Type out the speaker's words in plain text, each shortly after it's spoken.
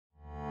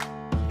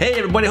Hey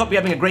everybody, hope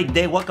you're having a great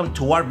day. Welcome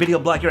to our video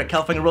blog here at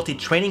California Realty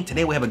Training.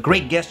 Today we have a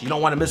great guest. You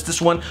don't want to miss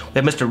this one. We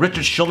have Mr.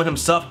 Richard Schulman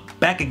himself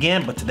back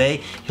again, but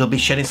today he'll be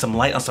shedding some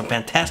light on some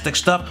fantastic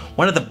stuff.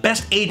 One of the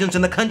best agents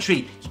in the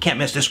country. You can't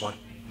miss this one.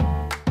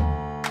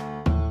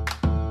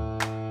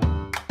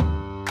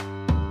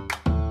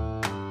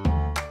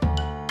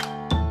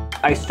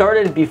 I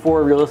started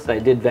before real estate. I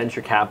did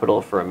venture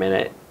capital for a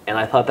minute, and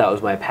I thought that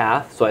was my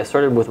path. So I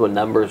started with a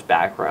numbers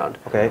background.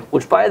 Okay.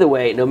 Which, by the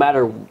way, no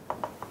matter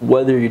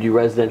whether you do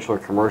residential or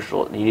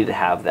commercial, you need to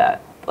have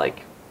that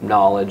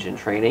knowledge and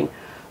training.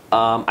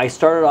 I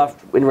started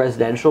off in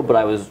residential, but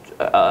I was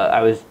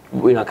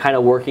kind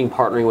of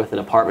partnering with an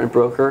apartment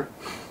broker,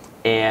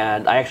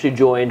 and I actually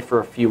joined for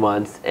a few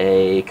months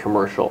a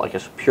commercial, like a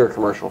pure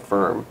commercial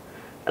firm,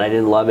 and I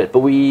didn't love it. But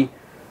we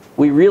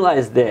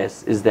realized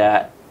this is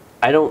that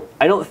I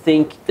don't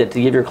think that to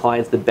give your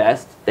clients the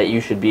best that you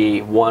should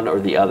be one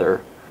or the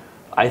other.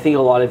 I think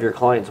a lot of your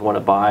clients want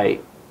to buy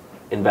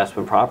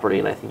investment property,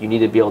 and I think you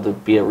need to be able to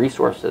be a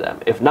resource to them.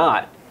 If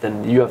not,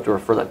 then you have to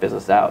refer that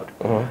business out.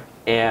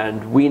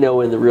 And we know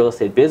in the real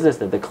estate business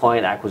that the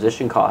client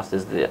acquisition cost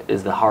is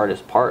the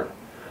hardest part.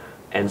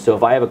 And so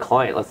if I have a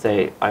client, let's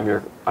say I'm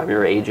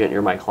your agent,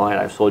 you're my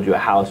client, I've sold you a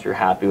house, you're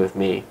happy with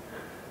me.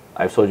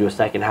 I've sold you a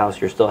second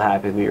house, you're still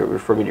happy with me, you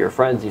refer me to your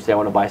friends, you say I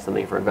want to buy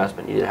something for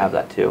investment, you need to have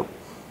that too.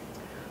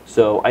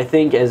 So I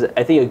think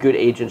a good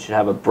agent should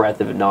have a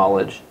breadth of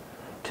knowledge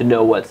to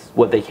know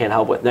what they can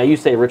help with. Now you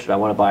say, Richard, I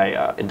want to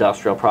buy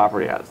industrial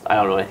property. I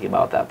don't know anything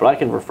about that, but I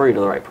can refer you to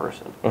the right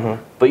person.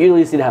 But you at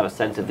least need to have a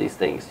sense of these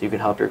things so you can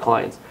help your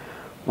clients.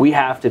 We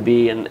have to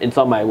be, and it's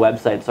on my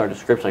website, it's our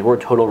description, we're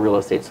a total real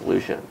estate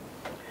solution.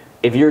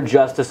 If you're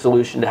just a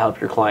solution to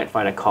help your client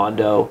find a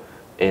condo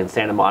in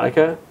Santa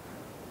Monica,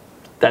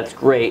 that's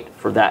great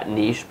for that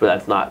niche, but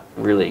that's not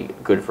really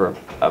good for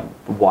a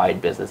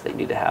wide business that you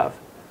need to have.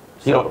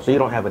 So you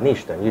don't have a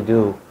niche then. You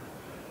do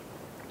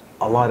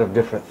a lot of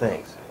different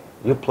things.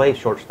 You play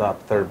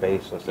shortstop, third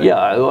base, and stuff.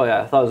 Yeah, I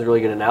thought it was a really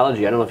good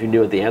analogy. I don't know if you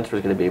knew what the answer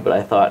was going to be, but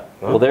I thought,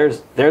 well,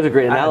 there's a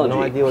great analogy. I have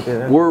no idea what the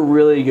answer is. We're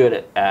really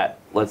good at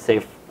let's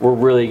say, we're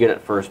really good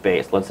at first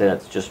base. Let's say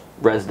that's just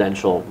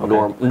residential,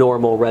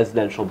 normal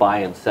residential buy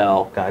and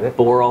sell. Got it.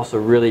 But we're also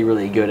really,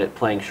 really good at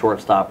playing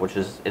shortstop, which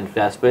is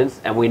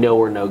investments, and we know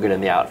we're no good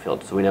in the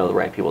outfield, so we know the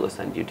right people to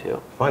send you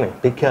to. Funny,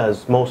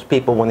 because most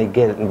people, when they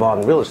get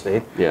involved in real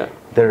estate,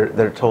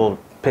 they're told,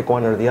 pick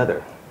one or the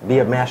other. Be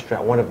a master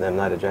at one of them,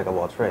 not a jack of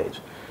all trades.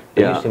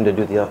 But you seem to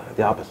do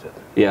the opposite.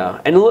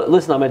 Yeah, and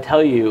listen, I'm going to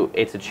tell you,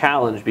 it's a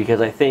challenge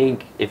because I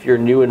think if you're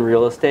new in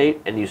real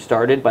estate and you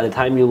started, by the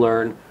time you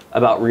learn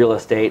about real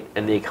estate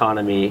and the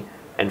economy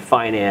and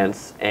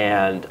finance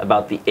and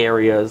about the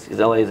areas, because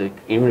LA is,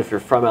 even if you're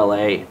from LA,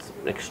 it's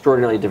an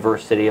extraordinarily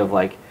diverse city of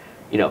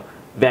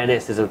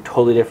Venice is a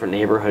totally different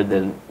neighborhood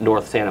than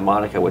North Santa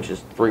Monica, which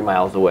is 3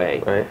 miles away.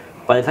 Right.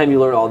 By the time you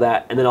learn all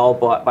that, and then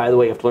by the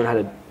way, you have to learn how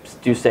to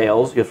do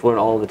sales, you have to learn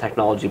all of the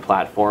technology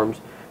platforms,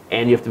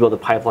 and you have to build a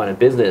pipeline of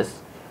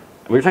business.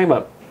 We're talking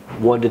about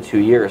 1 to 2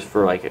 years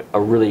for a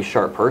really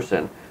sharp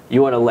person.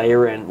 You want to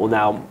layer in, well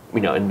now,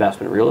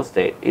 investment real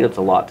estate, it's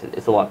a lot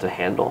to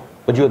handle.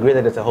 Would you agree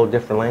that it's a whole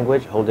different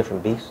language, a whole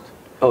different beast?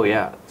 Oh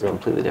yeah, it's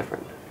completely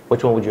different.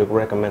 Which one would you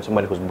recommend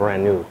somebody who's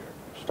brand new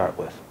to start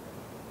with?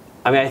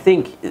 I mean, I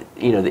think,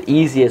 the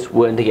easiest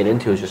one to get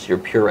into is just your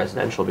pure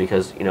residential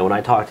because, when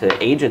I talk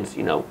to agents,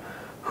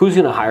 who's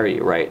going to hire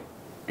you, right?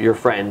 Your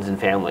friends and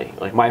family.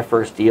 My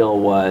first deal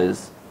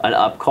was an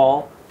up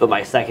call, but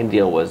my second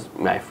deal was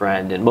my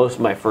friend, and most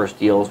of my first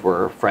deals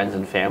were friends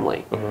and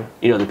family.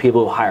 The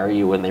people who hire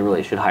you when they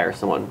really should hire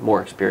someone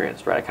more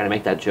experienced, right? I kind of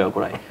make that joke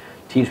when I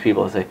teach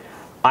people. I say,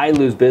 I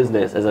lose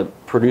business as a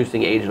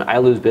producing agent. I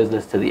lose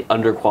business to the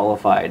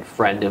underqualified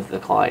friend of the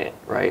client,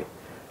 right?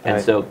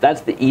 And so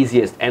that's the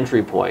easiest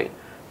entry point.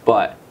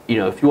 But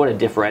if you want to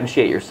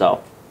differentiate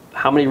yourself,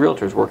 how many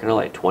realtors work in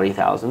LA?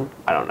 20,000?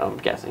 I don't know. I'm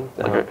guessing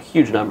a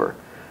huge number.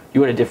 You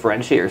want to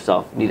differentiate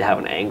yourself, you need to have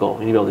an angle.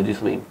 You need to be able to do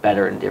something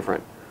better and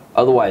different.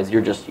 Otherwise,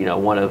 you're just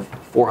one of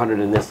 400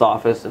 in this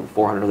office and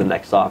 400 in the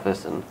next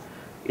office, and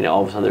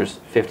all of a sudden there's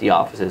 50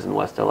 offices in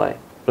West LA.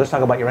 Let's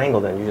talk about your angle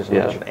then. You just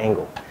mentioned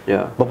angle.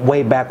 Yeah. But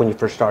way back when you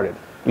first started,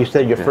 you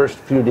said your first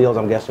few deals,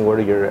 I'm guessing, were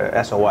to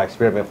your SOI,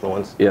 sphere of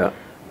influence. Yeah.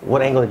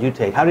 What angle did you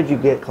take? How did you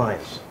get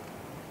clients?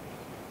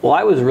 Well,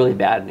 I was a really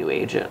bad new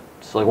agent.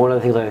 So one of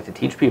the things I like to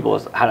teach people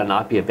is how to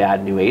not be a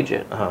bad new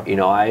agent.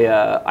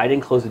 I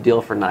didn't close a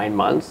deal for 9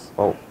 months.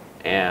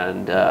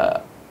 And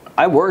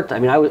I worked. I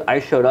mean, I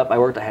showed up. I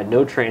worked. I had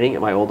no training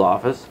at my old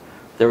office.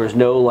 There was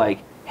no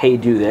hey,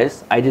 do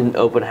this. I did an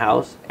open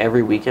house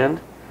every weekend.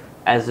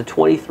 As a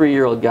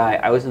 23-year-old guy,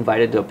 I was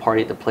invited to a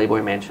party at the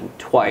Playboy Mansion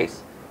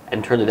twice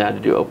and turned it down to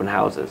do open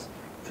houses,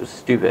 which was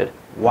stupid.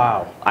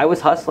 Wow. I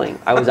was hustling.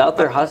 I was out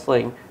there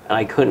hustling, and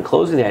I couldn't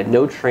close anything. I had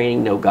no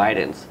training, no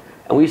guidance.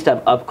 And we used to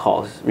have up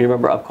calls. You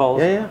remember up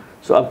calls? Yeah.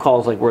 So up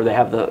calls where they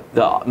have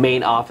the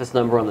main office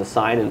number on the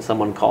sign and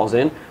someone calls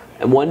in.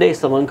 And one day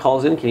someone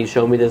calls in, can you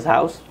show me this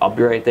house? I'll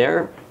be right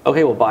there.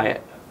 Okay, we'll buy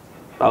it.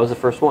 I was the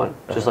first one,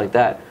 just like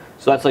that.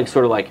 So that's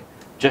sort of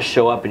just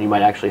show up and you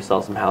might actually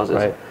sell some houses.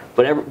 Right.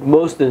 But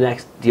most of the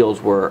next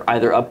deals were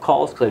either up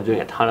calls, because I'm doing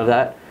a ton of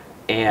that,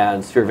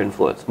 and sphere of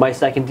influence. My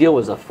second deal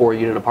was a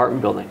 4-unit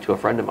apartment building to a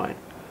friend of mine.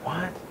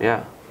 What?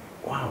 Yeah.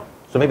 Wow.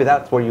 So maybe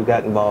that's where you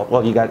got involved.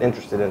 Well, you got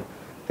interested in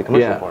the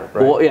commercial part,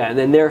 right? Well, yeah, and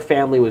then their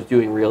family was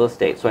doing real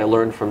estate, so I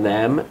learned from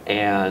them,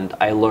 and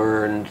I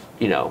learned,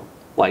 you know,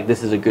 like,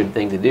 this is a good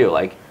thing to do.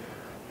 Like,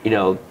 you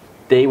know,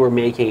 they were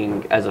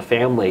making, as a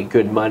family,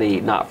 good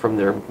money, not from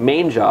their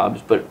main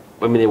jobs, but,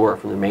 I mean, they were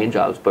from their main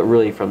jobs, but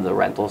really from the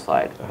rental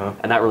side.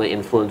 And that really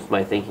influenced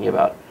my thinking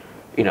about,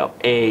 you know,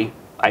 A,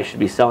 I should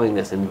be selling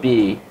this, and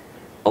B,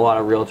 a lot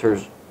of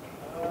realtors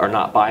are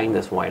not buying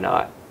this. Why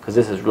not? Because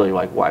this is really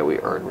like why we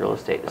earn real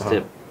estate,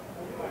 is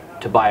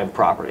to buy a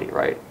property,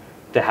 right?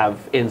 To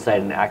have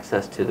insight and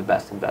access to the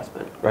best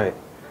investment. Right.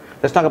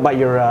 Let's talk about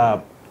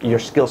your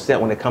skill set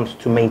when it comes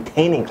to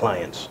maintaining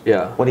clients.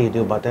 Yeah. What do you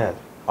do about that?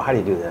 Or how do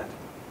you do that?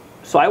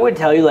 So I would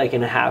tell you, like,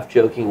 in a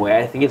half-joking way,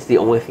 I think it's the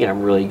only thing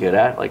I'm really good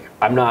at. Like,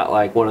 I'm not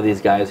like one of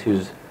these guys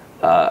who's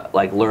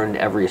like learned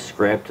every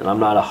script, and I'm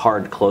not a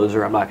hard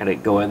closer. I'm not going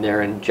to go in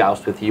there and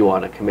joust with you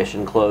on a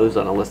commission close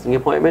on a listing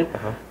appointment.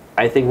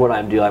 I think what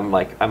I'm doing,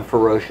 I'm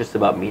ferocious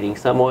about meeting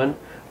someone,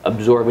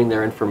 absorbing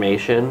their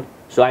information.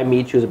 So I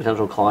meet you as a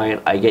potential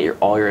client, I get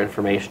all your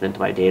information into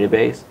my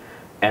database,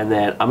 and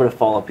then I'm going to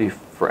follow up with you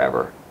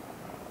forever.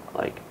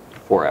 Like,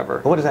 forever.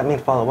 What does that mean,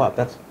 follow up?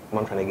 That's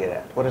what I'm trying to get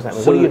at. What does that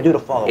mean? So what do you do to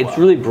follow up? It's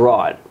really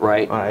broad,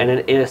 right? All right.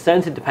 And in a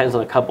sense, it depends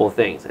on a couple of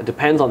things. It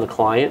depends on the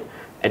client.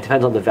 It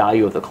depends on the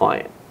value of the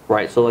client,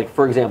 right? So, like,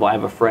 for example, I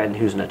have a friend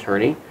who's an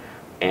attorney,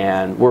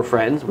 and we're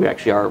friends. We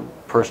actually are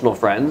personal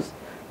friends,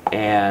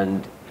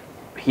 and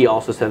he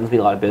also sends me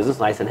a lot of business,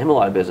 and I send him a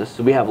lot of business.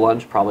 So we have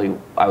lunch probably,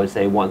 I would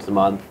say, once a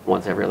month,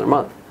 once every other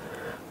month.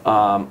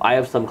 I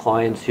have some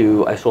clients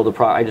who I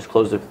just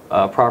closed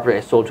a property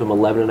I sold to him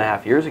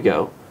 11.5 years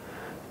ago,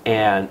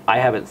 and I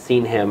haven't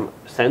seen him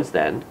since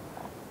then,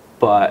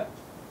 but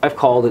I've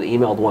called and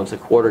emailed once a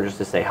quarter just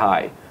to say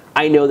hi.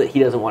 I know that he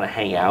doesn't want to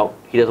hang out.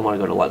 He doesn't want to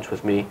go to lunch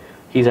with me.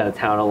 He's out of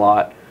town a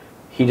lot.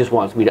 He just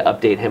wants me to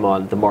update him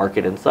on the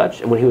market and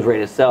such. And when he was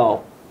ready to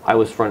sell, I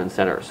was front and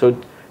center.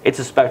 So it's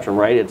a spectrum,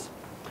 right? It's,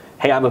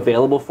 hey, I'm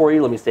available for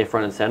you. Let me stay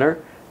front and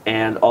center.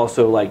 And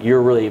also, like,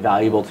 you're really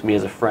valuable to me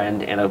as a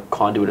friend and a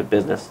conduit of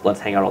business. Let's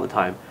hang out all the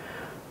time.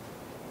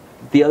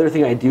 The other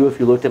thing I do,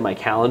 if you looked at my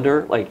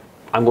calendar, like,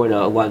 I'm going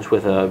to lunch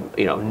with a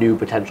new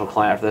potential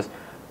client after this.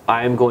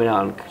 I'm going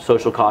on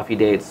social coffee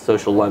dates,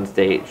 social lunch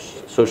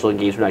dates, social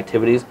engagement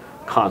activities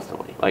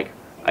constantly. Like,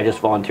 I just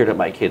volunteered at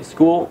my kid's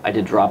school. I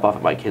did drop off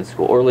at my kid's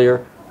school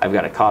earlier. I've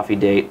got a coffee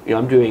date.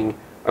 I've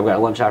got a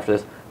lunch after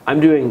this.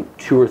 I'm doing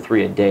 2 or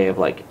 3 a day of,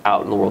 like,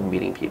 out in the world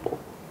meeting people.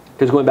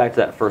 Because going back to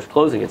that first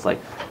closing, it's like,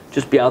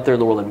 just be out there in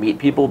the world and meet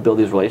people, build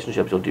these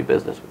relationships, you'll do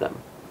business with them.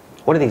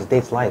 What are these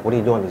dates like? What do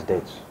you do on these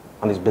dates,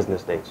 on these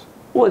business dates?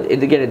 Well,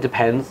 again, it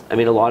depends. I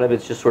mean, a lot of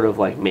it's just sort of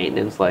like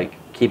maintenance, like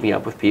keeping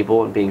up with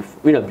people and being,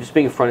 just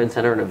being front and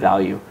center and a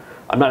value.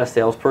 I'm not a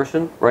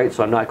salesperson, right?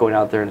 So I'm not going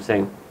out there and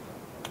saying,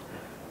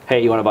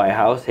 hey, you want to buy a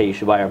house? Hey, you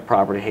should buy a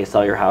property. Hey,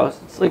 sell your house.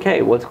 It's like,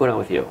 hey, what's going on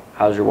with you?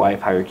 How's your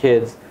wife? How are your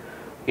kids?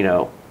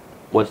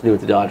 What's new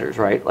with the Dodgers,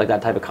 right? Like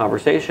that type of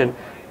conversation.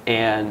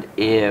 And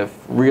if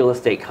real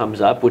estate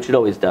comes up, which it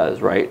always does,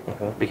 right?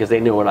 Because they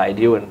know what I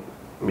do. And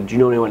I mean, do you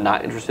know anyone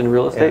not interested in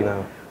real estate? Yeah,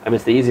 no. I mean,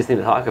 it's the easiest thing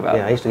to talk about.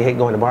 Yeah, I used to hate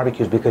going to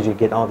barbecues because you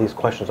get all these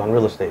questions on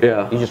real estate.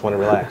 Yeah. You just want to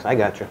relax. I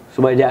got you.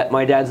 So my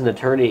dad's an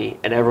attorney,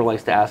 and everyone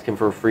likes to ask him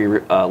for free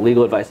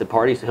legal advice at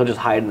parties, so he'll just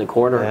hide in the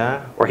corner.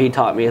 Yeah. Or he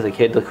taught me as a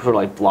kid to sort of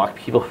like block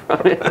people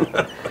from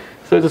him.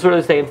 So it's sort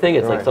of the same thing.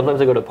 It's like sometimes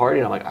I go to a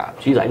party and I'm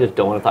like, geez, I just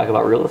don't want to talk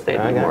about real estate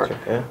anymore. I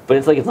got you. Yeah. But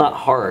it's like, it's not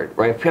hard,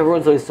 right?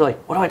 Everyone's always still like,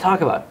 what do I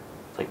talk about?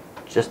 It's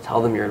like, just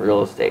tell them you're in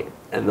real estate,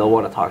 and they'll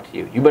want to talk to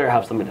you. You better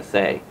have something to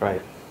say.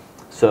 Right.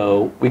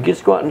 So we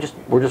just go out and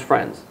we're just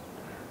friends.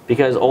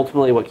 Because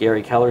ultimately what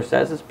Gary Keller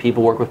says is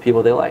people work with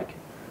people they like.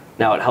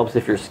 Now, it helps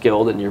if you're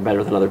skilled and you're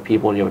better than other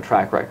people and you have a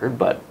track record,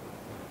 but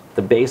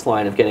the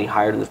baseline of getting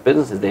hired in this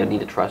business is they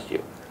need to trust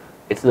you.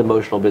 It's an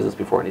emotional business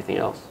before anything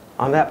else.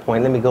 On that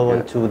point, let me go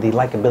into the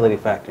likability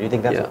factor. You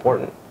think that's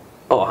important?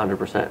 Oh,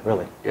 100%.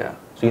 Really? Yeah.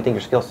 So you think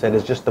your skill set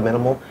is just the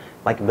minimal?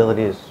 Likability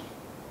is,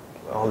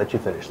 I'll let you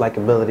finish.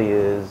 Likability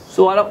is...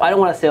 So I don't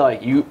want to say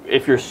like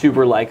if you're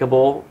super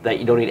likable that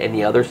you don't need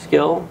any other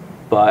skill,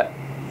 but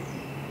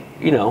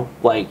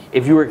like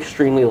if you were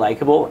extremely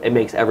likable, it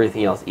makes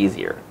everything else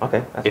easier.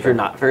 Okay. If you're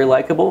not very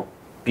likable,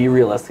 be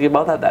realistic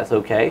about that. That's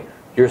okay.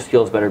 Your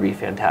skills better be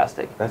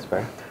fantastic. That's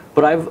fair.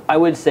 But I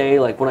would say,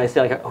 like, when I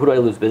say like who do I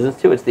lose business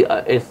to,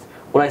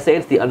 when I say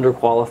it's the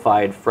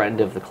underqualified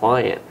friend of the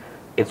client,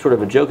 it's sort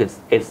of a joke.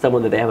 It's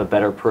someone that they have a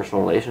better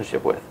personal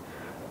relationship with,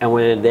 and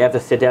when they have to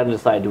sit down and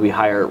decide, do we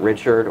hire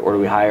Richard or do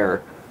we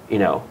hire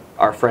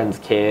our friend's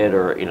kid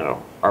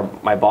or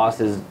my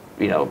boss's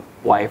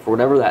wife or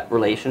whatever that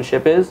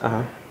relationship is,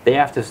 they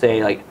have to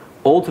say, like,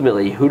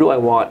 ultimately, who do I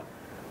want?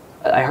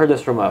 I heard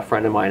this from a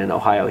friend of mine in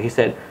Ohio. He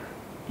said,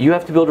 you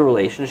have to build a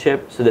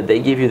relationship so that they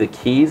give you the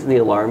keys and the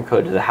alarm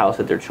code to the house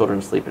that their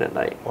children sleep in at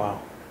night.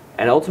 Wow.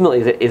 And ultimately,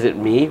 is it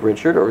me,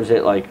 Richard, or is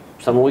it like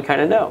someone we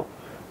kind of know?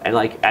 And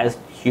like as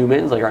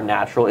humans, like our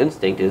natural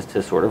instinct is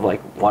to sort of like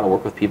want to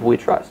work with people we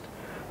trust.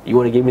 You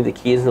want to give me the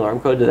keys and alarm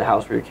code to the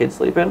house where your kids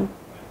sleep in?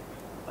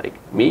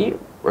 Like me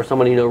or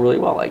someone you know really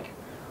well? Like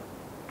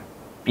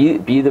be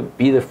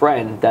the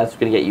friend that's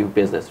going to get you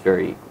business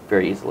very,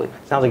 very easily.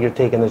 Sounds like you're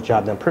taking this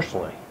job then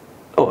personally.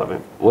 Oh, I mean,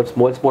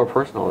 what's more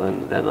personal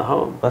than the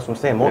home? That's what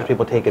I'm saying. Most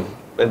people take it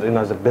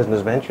as a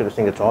business venture. They're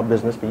saying it's all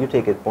business, but you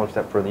take it one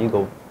step further. You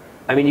go.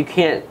 I mean, you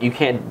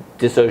can't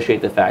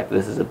dissociate the fact that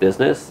this is a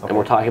business, and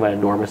we're talking about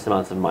enormous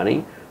amounts of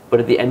money.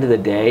 But at the end of the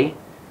day,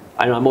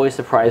 I know I'm always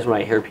surprised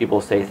when I hear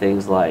people say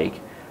things like,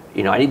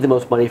 you know, I need the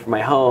most money for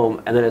my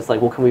home, and then it's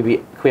like, well, can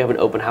we have an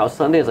open house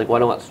Sunday? It's like, well, I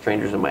don't want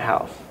strangers in my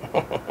house.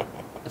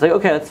 It's like,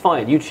 okay, that's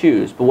fine, you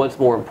choose, but what's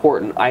more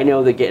important? I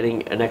know that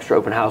getting an extra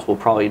open house will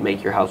probably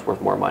make your house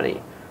worth more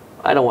money.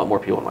 I don't want more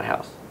people in my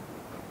house.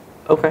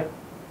 Okay.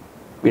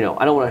 You know,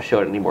 I don't want to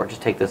show it anymore,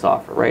 just take this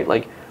offer, right?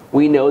 Like,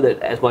 we know that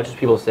as much as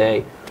people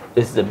say,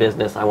 this is a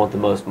business, I want the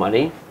most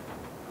money,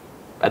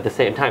 at the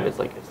same time, it's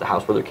like, it's the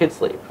house where their kids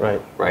sleep.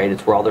 Right. Right?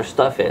 It's where all their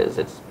stuff is.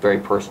 It's very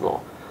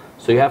personal.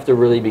 So you have to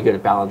really be good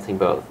at balancing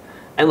both.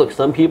 And look,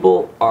 some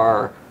people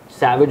are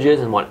savages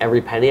and want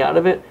every penny out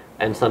of it,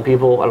 and some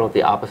people, I don't know what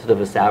the opposite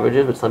of a savage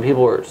is, but some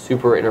people are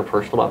super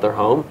interpersonal about their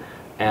home,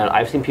 and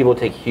I've seen people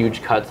take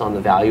huge cuts on the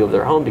value of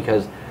their home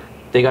because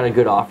they got a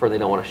good offer, they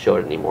don't want to show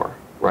it anymore,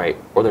 right?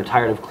 Or they're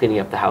tired of cleaning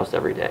up the house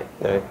every day.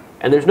 Right.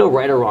 And there's no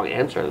right or wrong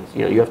answer. It's,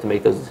 you know, you have to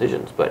make those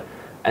decisions. But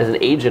as an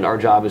agent, our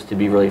job is to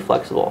be really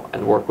flexible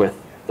and work with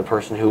the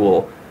person who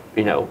will,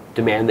 you know,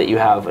 demand that you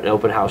have an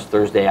open house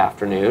Thursday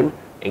afternoon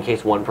in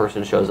case one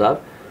person shows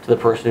up, to the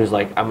person who's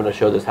like, I'm going to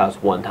show this house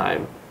one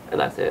time, and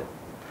that's it.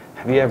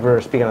 Have you ever,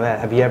 speaking of that,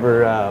 have you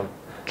ever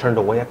turned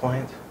away a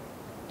client?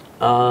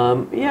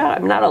 Yeah,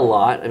 not a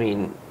lot. I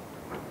mean,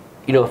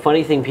 you know, a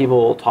funny thing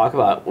people talk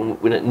about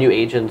when new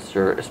agents,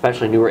 or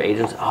especially newer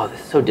agents, oh,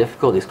 this is so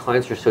difficult, these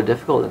clients are so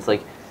difficult. And it's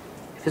like,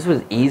 if this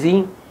was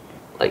easy,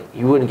 like,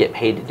 you wouldn't get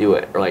paid to do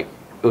it, or like,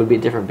 it would be a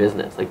different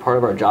business. Like, part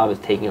of our job is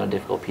taking on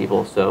difficult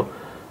people. So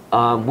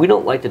we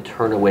don't like to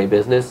turn away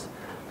business.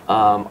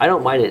 I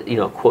don't mind it, you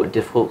know, quote,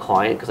 difficult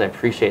client, because I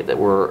appreciate that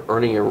we're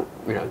earning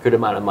a good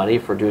amount of money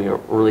for doing a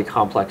really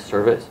complex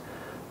service.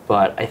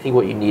 But I think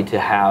what you need to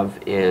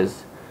have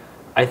is,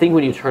 I think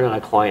when you turn on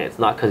a client, it's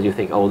not because you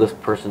think, oh, this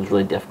person's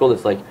really difficult.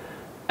 It's like,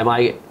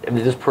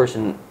 is this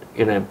person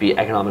going to be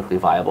economically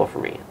viable for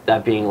me?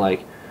 That being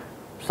like,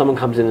 someone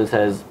comes in and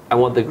says, I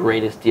want the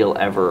greatest deal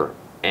ever,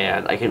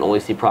 and I can only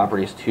see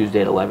properties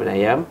Tuesday at 11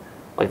 a.m.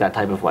 Like that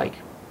type of, like,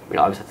 you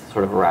know, obviously it's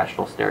sort of a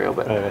rational scenario,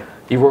 but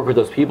you work with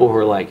those people who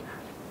are like,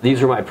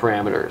 these are my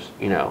parameters,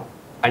 you know.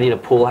 I need a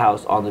pool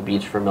house on the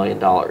beach for $1 million.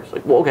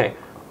 Like, well, okay,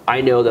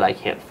 I know that I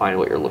can't find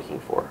what you're looking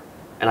for,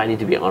 and I need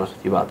to be honest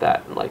with you about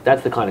that. And like,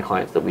 that's the kind of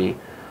clients that we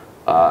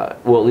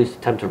will at least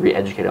attempt to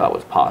re-educate about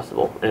what's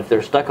possible. And if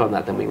they're stuck on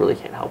that, then we really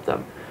can't help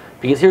them.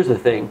 Because here's the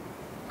thing,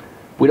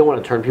 we don't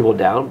want to turn people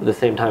down, but at the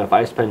same time, if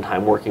I spend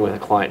time working with a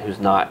client who's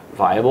not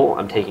viable,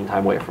 I'm taking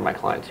time away from my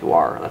clients who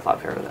are, and that's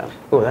not fair to them.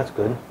 Oh, that's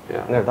good.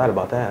 Yeah. I never thought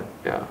about that.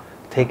 Yeah.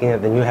 Taking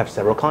it, then you have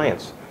several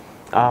clients.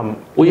 Well,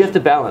 you have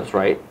to balance,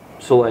 right?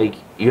 So like,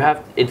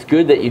 it's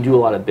good that you do a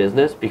lot of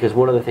business, because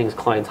one of the things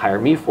clients hire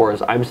me for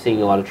is I'm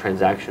seeing a lot of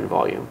transaction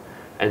volume.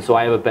 And so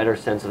I have a better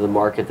sense of the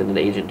market than an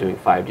agent doing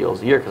 5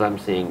 deals a year, because I'm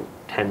seeing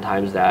 10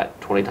 times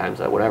that, 20 times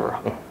that, whatever.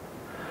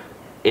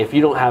 If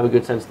you don't have a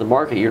good sense of the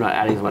market, you're not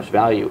adding as much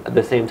value. At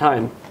the same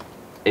time,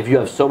 if you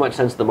have so much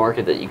sense of the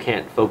market that you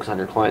can't focus on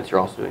your clients, you're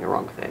also doing the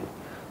wrong thing.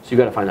 So you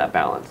got to find that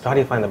balance. So how do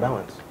you find the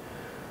balance?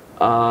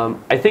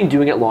 I think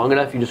doing it long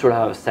enough, you just sort of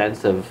have a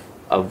sense of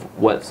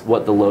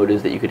what the load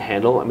is that you could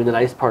handle. I mean, the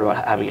nice part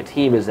about having a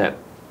team is that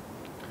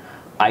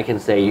I can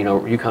say, you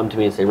know, you come to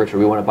me and say, Richard,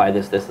 we want to buy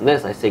this, this, and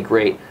this. I say,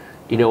 great.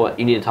 You know what?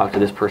 You need to talk to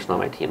this person on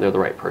my team. They're the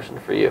right person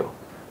for you.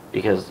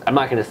 Because I'm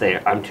not going to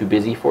say I'm too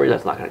busy for you.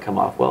 That's not going to come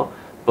off well.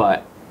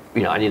 But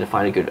you know, I need to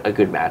find a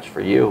good match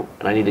for you,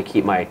 and I need to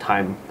keep my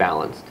time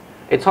balanced.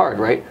 It's hard,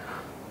 right?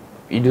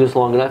 You do this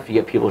long enough, you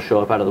get people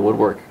show up out of the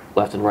woodwork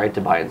left and right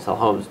to buy and sell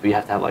homes, but you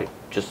have to have like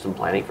just some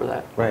planning for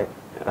that. Right.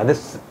 Yeah. Now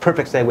this is a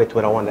perfect segue to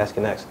what I wanted to ask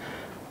you next.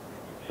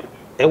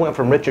 It went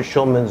from Richard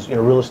Schulman's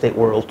real estate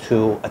world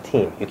to a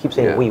team. You keep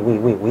saying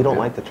we don't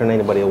like to turn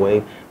anybody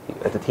away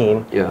at the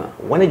team. Yeah.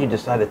 When did you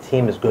decide a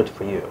team is good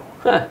for you?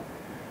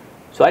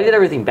 So I did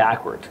everything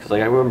backwards, because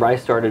like I remember I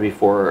started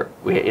before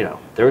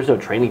there was no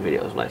training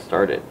videos when I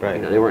started. Right.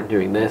 They weren't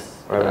doing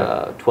this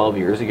 12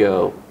 years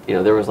ago.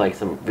 There was like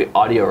some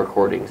audio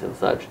recordings and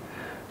such.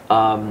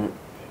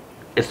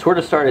 It sort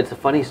of started. It's a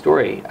funny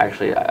story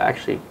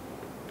actually.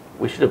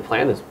 We should have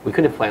planned this. We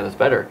couldn't have planned this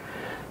better.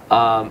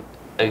 A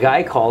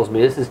guy calls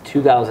me. This is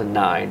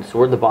 2009, so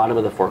we're at the bottom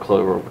of the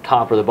foreclosure,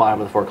 top or the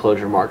bottom of the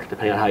foreclosure market,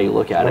 depending on how you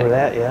look at it. Remember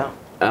that,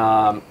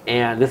 yeah.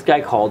 And this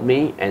guy called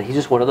me, and he's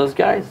just one of those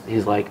guys.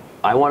 He's like,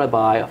 I want to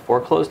buy a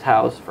foreclosed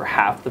house for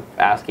half the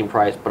asking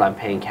price, but I'm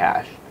paying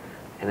cash.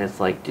 And it's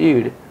like,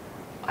 dude,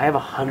 I have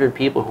 100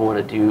 people who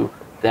want to do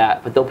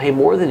that, but they'll pay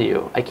more than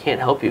you. I can't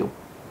help you.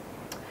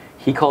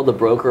 He called the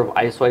broker.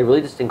 So I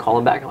really just didn't call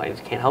him back. I'm like, I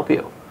just can't help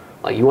you.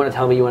 Like, you want to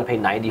tell me you want to pay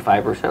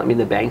 95%? I mean,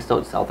 the banks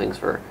don't sell things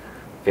for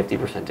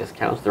 50%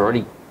 discounts. They're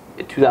already,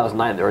 in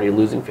 2009, they're already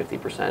losing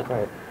 50%.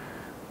 Right.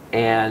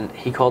 And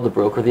he called the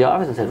broker of the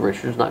office and said,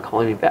 Richard's not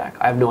calling me back.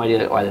 I have no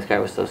idea why this guy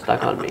was so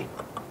stuck on me.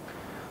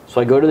 So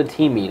I go to the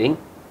team meeting,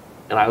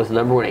 and I was the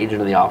 #1 agent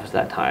in the office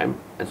at that time.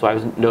 And so I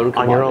was known commodity.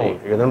 On your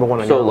own? You're #1 on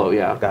your own? Solo,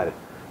 yeah. Got it.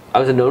 I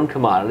was a known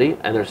commodity,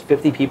 and there's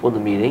 50 people in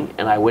the meeting,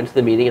 and I went to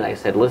the meeting and I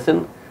said,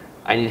 listen,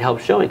 I need help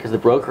showing, because the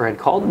broker had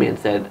called me and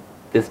said,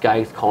 this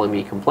guy's calling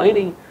me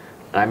complaining.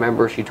 And I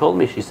remember she told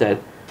me, she said,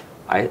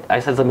 I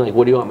said something like,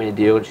 what do you want me to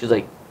do? And she's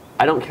like,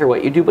 I don't care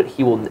what you do, but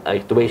he will,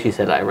 like the way she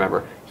said it, I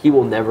remember, he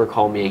will never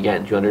call me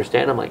again. Do you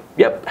understand? I'm like,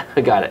 yep,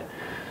 I got it.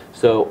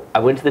 So I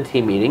went to the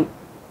team meeting,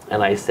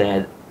 and I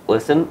said,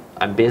 listen,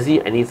 I'm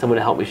busy. I need someone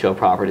to help me show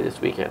property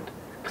this weekend,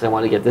 because I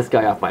want to get this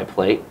guy off my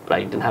plate, but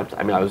I didn't have to,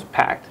 I mean, I was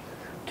packed.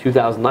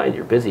 2009,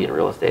 you're busy in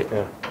real estate.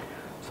 Yeah.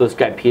 So this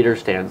guy, Peter,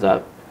 stands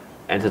up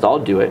and says, I'll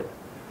do it.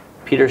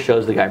 Peter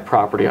shows the guy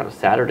property on a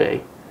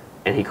Saturday,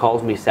 and he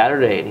calls me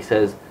Saturday, and he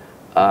says,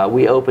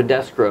 we opened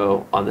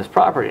escrow on this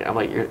property. I'm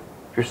like,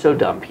 you're so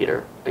dumb,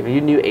 Peter. Like, you're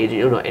a new agent,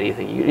 you don't know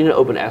anything. You need to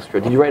open escrow.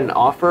 Did you write an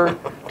offer?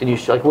 Did you,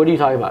 like, what are you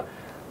talking about?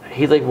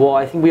 He's like, well,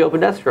 I think we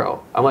opened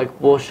escrow. I'm like,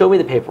 well, show me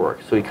the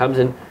paperwork. So he comes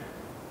in.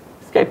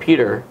 This guy,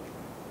 Peter,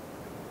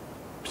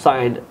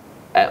 signed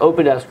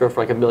opened escrow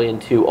for like $1.2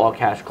 million, all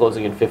cash,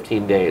 closing in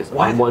 15 days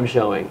on one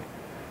showing.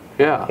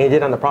 Yeah. He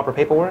did on the proper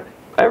paperwork?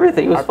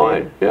 Everything was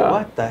fine. Yeah.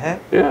 What the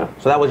heck? Yeah.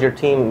 So that was your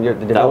team?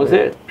 That was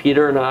it.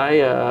 Peter and I,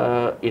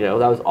 you know,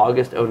 that was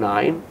August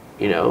 '09.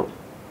 You know,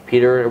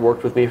 Peter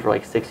worked with me for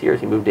like 6 years.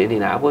 He moved to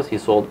Indianapolis. He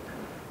sold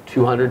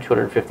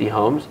 250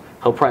 homes.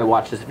 He'll probably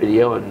watch this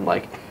video and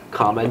like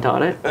comment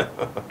on it.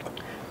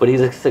 But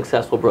he's a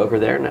successful broker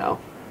there now.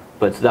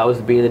 But so that was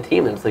the beginning of the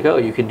team. And it's like, oh,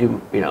 you can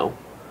do, you know,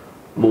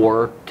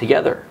 more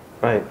together.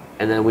 Right.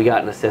 And then we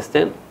got an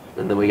assistant,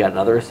 and then we got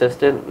another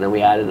assistant, and then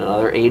we added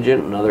another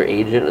agent,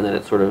 and then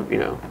it's sort of, you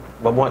know.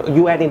 But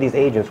you adding these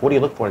agents, what do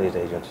you look for in these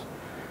agents?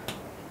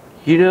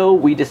 You know,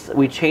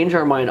 we change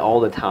our mind all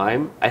the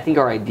time. I think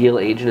our ideal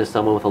agent is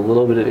someone with a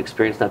little bit of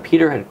experience. Now,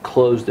 Peter had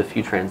closed a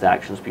few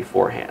transactions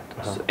beforehand,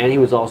 and he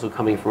was also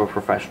coming from a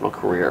professional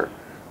career.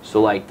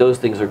 So, like, those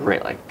things are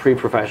great. Like,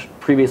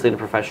 previously in a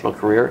professional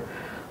career,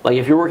 like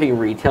if you're working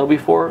retail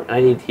before, and I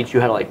need to teach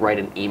you how to like write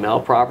an email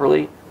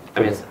properly.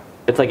 I mean,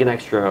 it's like an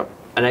extra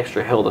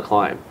hill to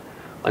climb.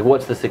 Like,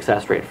 what's the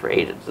success rate for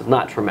agents? It's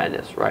not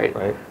tremendous, right?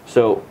 Right.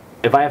 So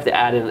if I have to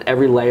add in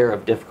every layer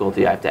of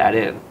difficulty I have to add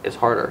in, it's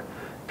harder.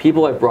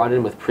 People I've brought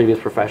in with previous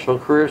professional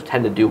careers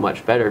tend to do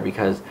much better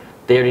because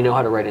they already know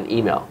how to write an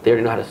email. They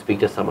already know how to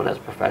speak to someone as a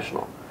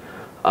professional.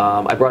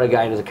 I brought a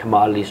guy in as a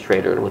commodities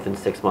trader, and within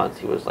 6 months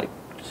he was like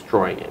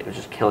destroying it. He was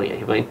just killing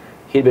it.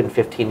 He'd been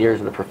 15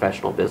 years in the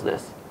professional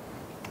business,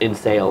 in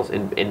sales,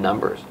 in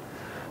numbers.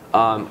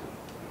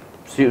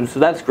 So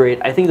that's great.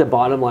 I think the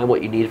bottom line,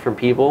 what you need from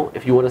people,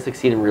 if you want to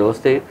succeed in real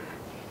estate,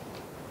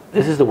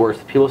 this is the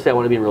worst. People say I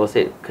want to be in real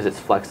estate because it's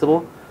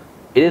flexible.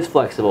 It is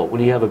flexible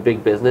when you have a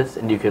big business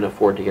and you can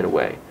afford to get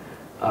away.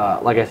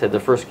 Like I said, the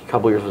first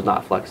couple years was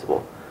not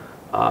flexible.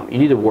 You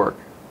need to work.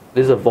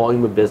 This is a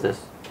volume of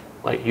business.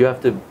 Like, you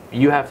have to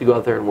go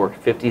out there and work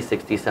 50,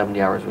 60,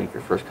 70 hours a week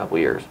your first couple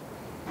years.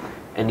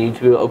 And you need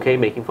to be okay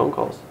making phone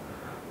calls.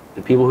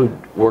 The people who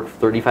work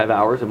 35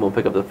 hours and won't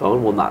pick up the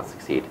phone will not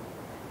succeed.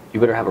 You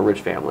better have a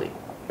rich family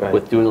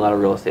with doing a lot of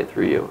real estate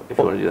through you if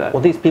you want to do that.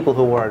 Well, these people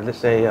who are, let's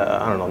say,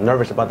 I don't know,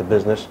 nervous about the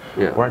business,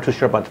 weren't too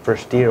sure about the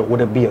first year,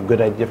 would it be a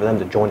good idea for them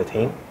to join the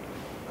team?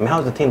 I mean, how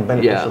is the team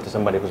beneficial to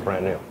somebody who's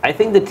brand new? I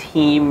think the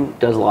team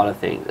does a lot of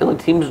things. And the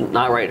team's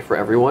not right for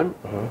everyone.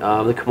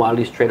 The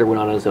commodities trader went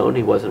on his own.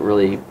 He wasn't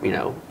really, you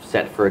know,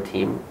 set for a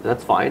team.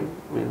 That's fine.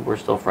 I mean, we're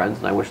still friends,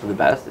 and I wish him the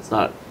best. That's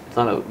not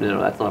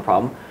a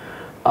problem.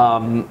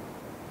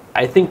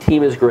 I think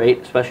team is great,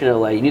 especially in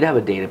LA. You need to have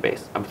a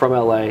database. I'm from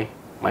LA.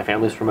 My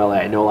family's from LA.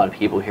 I know a lot of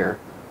people here.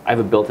 I have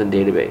a built-in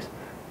database.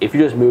 If you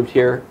just moved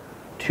here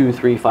 2,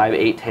 3, 5,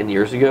 8, 10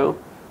 years ago,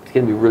 it's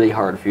going to be really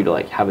hard for you to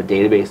like have a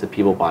database of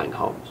people buying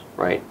homes,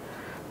 right?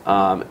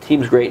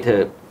 Team's great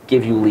to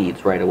give you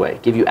leads right away,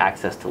 give you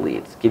access to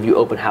leads, give you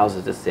open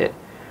houses to sit.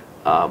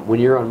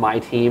 When you're on my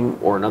team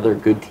or another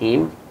good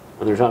team,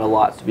 where there's not a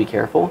lot, so be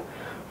careful.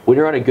 When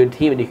you're on a good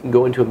team and you can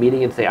go into a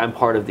meeting and say, I'm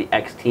part of the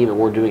X team and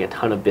we're doing a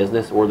ton of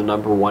business, or the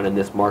 #1 in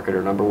this market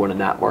or #1 in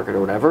that market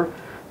or whatever,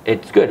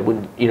 it's good.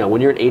 When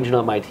you're an agent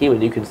on my team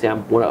and you can say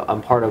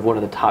I'm part of one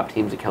of the top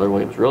teams at Keller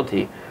Williams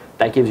Realty,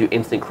 that gives you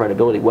instant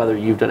credibility whether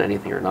you've done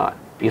anything or not,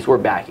 because we're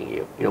backing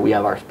you. You know, we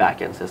have our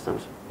back-end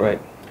systems.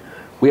 Right.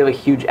 We have a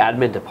huge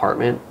admin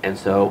department, and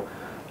so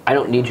I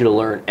don't need you to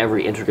learn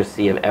every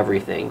intricacy of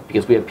everything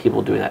because we have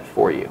people doing that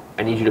for you.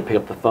 I need you to pick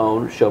up the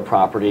phone, show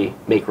property,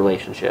 make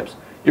relationships.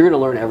 You're going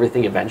to learn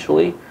everything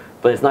eventually,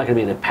 but it's not going to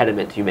be an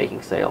impediment to you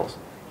making sales.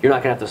 You're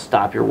not going to have to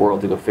stop your world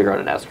to go figure out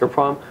an escrow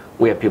problem.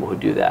 We have people who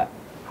do that,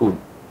 who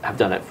have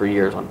done it for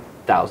years on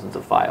thousands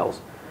of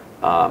files.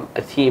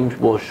 A team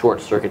will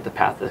short-circuit the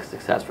path to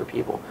success for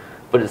people,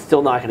 but it's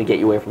still not going to get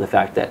you away from the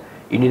fact that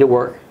you need to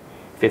work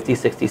 50,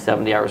 60,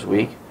 70 hours a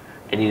week,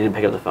 and you didn't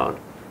pick up the phone.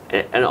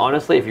 And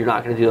honestly, if you're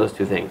not going to do those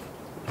two things,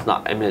 it's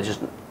not. I mean,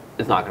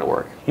 it's not going to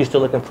work. You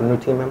still looking for new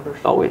team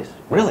members? Always.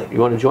 Really? You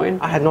want to join?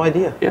 I had no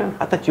idea. Yeah.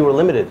 I thought you were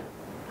limited.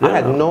 No, I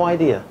had no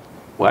idea.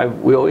 Well,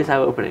 we always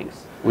have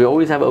openings. We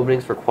always have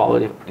openings for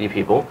quality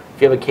people.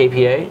 If you have a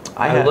KPA,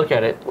 I would look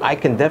at it. I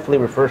can definitely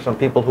refer some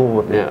people who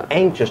would be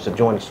anxious to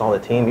join a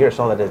solid team. You're as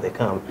solid as they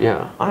come.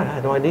 Yeah. I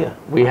had no idea.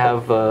 We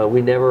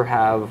never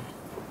have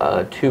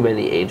too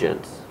many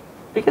agents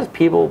because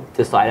people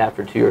decide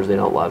after 2 years they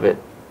don't love it.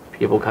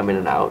 People come in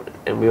and out,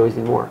 and we always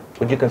need more.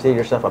 Would you consider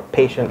yourself a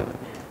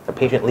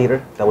patient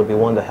leader that would be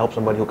one to help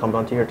somebody who comes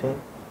onto your team?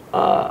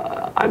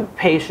 I'm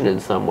patient in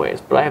some ways,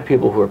 but I have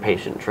people who are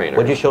patient trainers.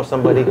 Would you show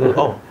somebody who?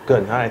 Oh,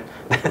 good. All right.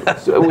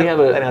 So we have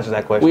that answers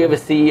that question. We have a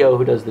CEO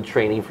who does the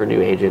training for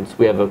new agents.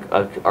 We have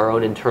our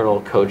own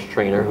internal coach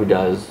trainer who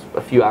does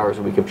a few hours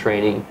a week of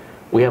training.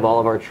 We have all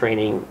of our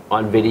training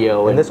on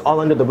video. And this all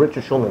under the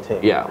Richard Schulman team?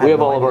 Yeah, we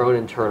have all of our own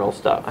internal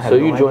stuff. So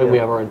you join, we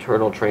have our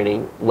internal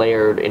training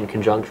layered in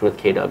conjunction with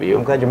KW.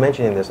 I'm glad you're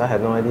mentioning this. I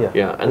had no idea.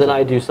 Yeah, and then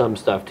I do some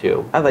stuff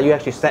too. I thought you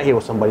actually sat here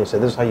with somebody and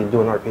said, this is how you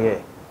do an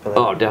RPA.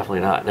 Oh,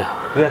 definitely not, no.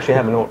 You actually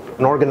have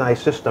an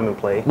organized system in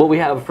play. Well, we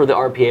have, for the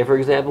RPA, for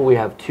example, we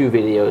have 2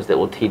 videos that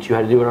will teach you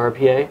how to do an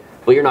RPA,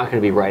 but you're not going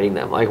to be writing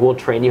them. Like, we'll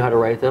train you how to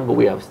write them, but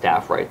we have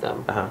staff write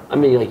them. I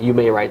mean, like, you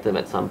may write them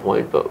at some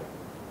point, but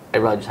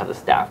I'd rather just have the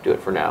staff do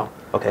it for now.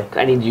 Okay.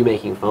 I need you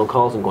making phone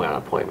calls and going on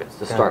appointments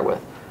to start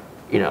with.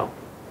 You know,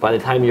 by the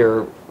time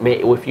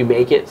if you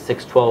make it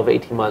 6, 12,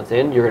 18 months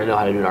in, you're going to know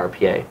how to do an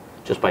RPA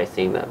just by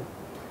seeing them.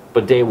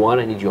 But day one,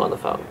 I need you on the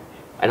phone.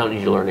 I don't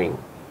need you learning,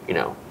 you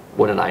know,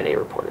 what an I&A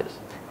report is.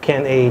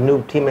 Can a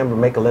new team member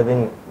make a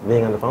living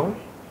being on the phone?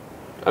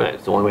 I mean,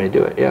 it's the one way to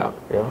do it, yeah.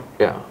 Yeah?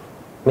 Yeah.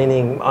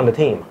 Meaning on the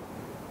team?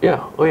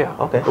 Yeah, oh yeah.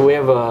 Okay.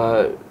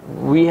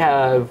 We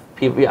have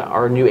people, yeah,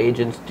 our new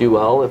agents do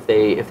well. If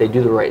they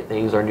do the right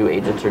things, our new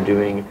agents are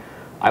doing,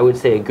 I would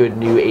say a good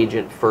new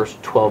agent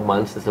first 12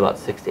 months is about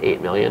 6 to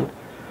 8 million.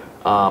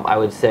 I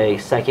would say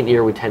second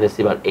year we tend to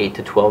see about 8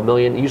 to 12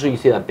 million. Usually you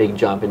see that big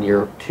jump in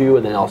year 2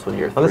 and then also in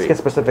year 3. Well, let's get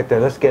specific there.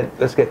 Let's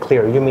get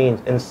clear. You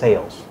mean in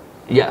sales?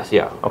 Yes,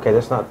 yeah. Okay,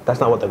 that's not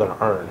what they're going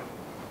to earn.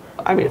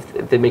 I mean,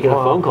 if they make it a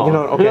phone call. You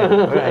know, okay,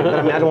 right. But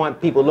I mean, I don't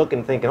want people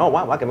looking thinking, oh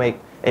wow, I can make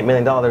 $8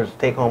 million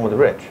take home with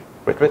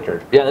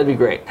Richard. Yeah, that'd be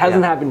great.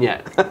 Hasn't happened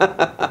yet.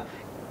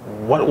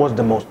 What was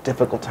the most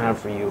difficult time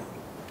for you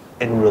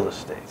in real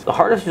estate? The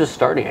hardest was just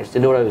starting. I just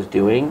didn't know what I was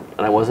doing,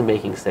 and I wasn't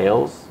making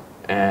sales.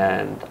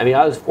 And I mean,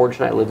 I was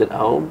fortunate. I lived at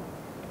home.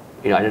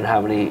 You know, I didn't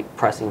have any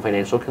pressing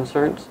financial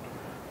concerns.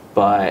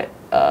 But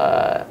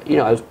you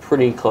know, I was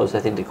pretty close, I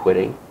think, to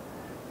quitting.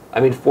 I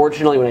mean,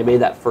 fortunately, when I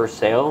made that first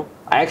sale,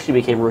 I actually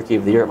became Rookie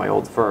of the Year at my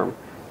old firm.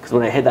 Because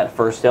when I hit that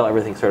first sale,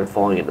 everything started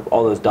falling into,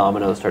 all those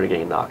dominoes started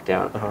getting knocked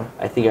down.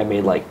 I think I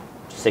made like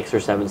 6 or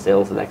 7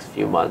 sales the next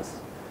few months.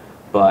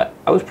 But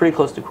I was pretty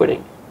close to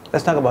quitting.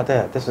 Let's talk about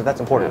that.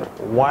 That's important.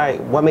 Yeah.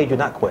 What made you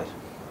not quit?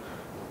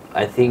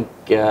 I think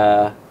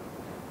I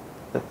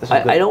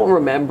don't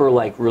remember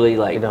like really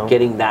like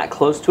getting that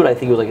close to it. I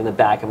think it was like in the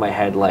back of my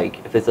head,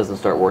 like if this doesn't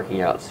start working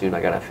out soon,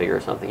 I gotta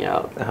figure something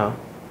out.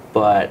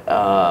 But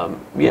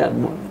yeah,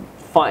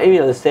 fine. You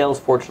know, the sales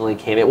fortunately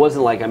came. It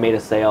wasn't like I made a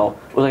sale.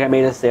 It was like I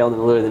made a sale, and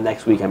then literally the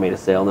next week I made a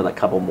sale, and then a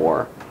couple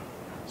more.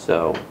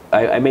 So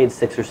I made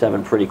 6 or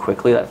 7 pretty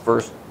quickly that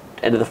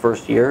end of the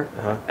first year,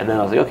 and then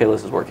I was like, okay,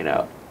 this is working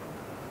out.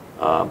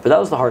 But that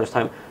was the hardest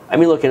time. I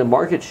mean, look, in a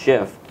market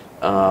shift,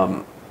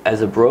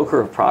 as a broker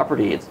of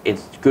property,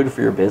 it's good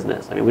for your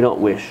business. I mean, we don't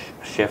wish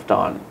shift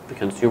on the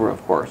consumer,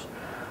 of course,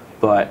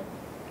 but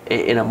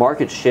in a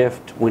market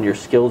shift, when you're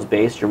skills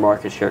based, your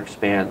market share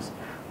expands.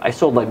 I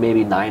sold like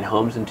maybe 9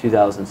 homes in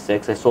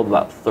 2006. I sold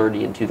about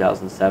 30 in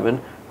 2007,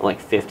 and like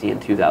 50 in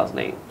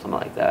 2008, something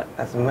like that.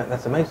 That's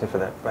amazing for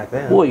that back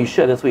then. Well, you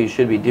should. That's what you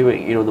should be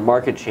doing. You know, the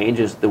market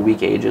changes. The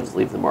weak agents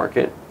leave the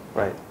market,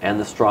 right? And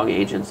the strong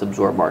agents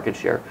absorb market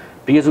share.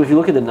 Because if you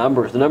look at the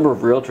numbers, the number of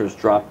realtors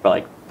dropped by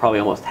like probably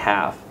almost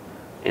half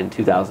in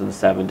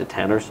 2007 to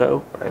 10 or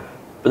so. Right.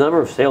 But the number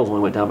of sales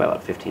only went down by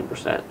about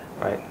 15%.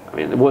 Right. I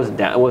mean, it wasn't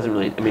down. It wasn't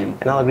really. I mean.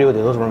 And I'll agree with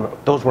you.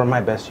 Those were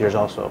my best years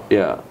also.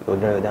 Yeah. During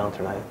the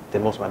downturn, I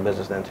did most of my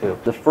business then too.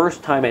 The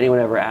first time anyone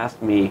ever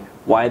asked me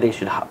why they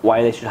should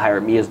hire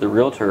me as the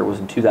realtor was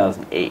in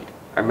 2008.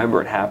 I remember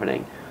it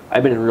happening.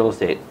 I've been in real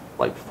estate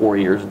like 4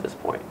 years at this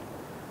point.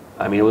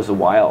 I mean, it was a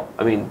while.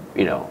 I mean,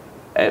 you know,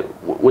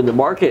 when the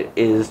market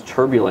is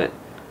turbulent,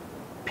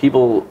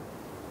 people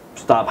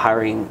stop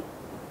hiring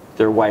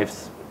their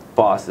wife's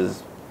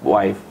boss's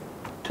wife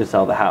to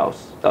sell the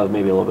house. That was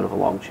maybe a little bit of a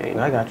long chain.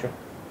 I got you.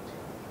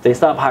 They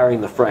stop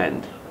hiring the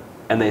friend,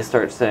 and they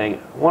start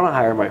saying, I want to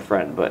hire my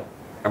friend, but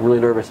I'm really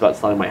nervous about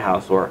selling my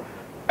house, or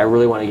I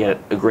really want to get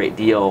a great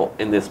deal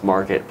in this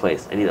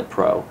marketplace. I need a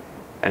pro.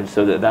 And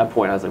so at that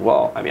point, I was like,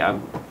 well, I mean,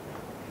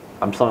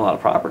 I'm selling a lot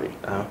of property.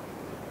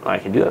 I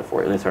can do that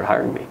for you. And they start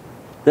hiring me.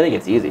 Then it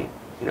gets easy.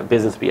 You know,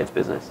 business begets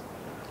business.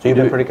 So you've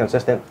been pretty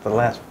consistent for the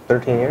last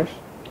 13 years?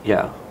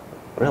 Yeah.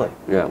 Really?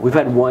 Yeah. We've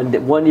had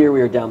one year we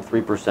were down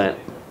 3%.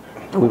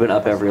 We've been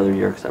up every other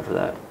year except for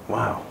that.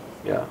 Wow.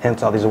 Yeah.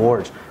 Hence all these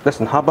awards.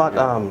 Listen, how about,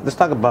 let's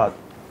talk about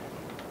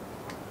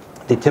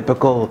the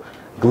typical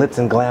glitz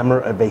and glamour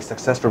of a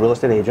successful real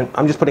estate agent.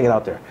 I'm just putting it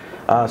out there.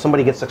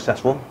 Somebody gets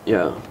successful.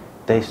 Yeah.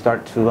 They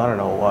start to, I don't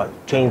know,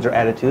 change their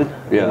attitude.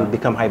 Yeah. They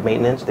become high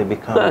maintenance. They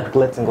become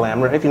glitz and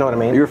glamour, if you know what I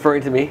mean. You're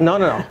referring to me? No,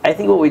 no, no. I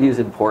think what we do is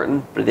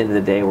important, but at the end of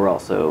the day, we're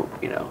also,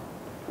 you know,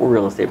 we're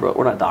real estate bro.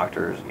 We're not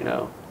doctors, you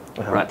know.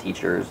 We're not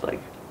teachers. Like,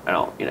 I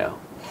don't, you know,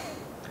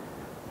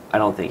 I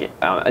don't think it.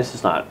 It's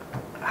just not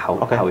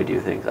how we do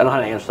things. I don't know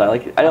how to answer that.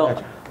 Like,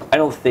 I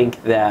don't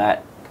think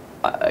that,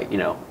 you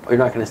know, you're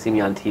not going to see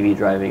me on TV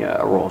driving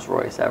a Rolls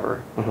Royce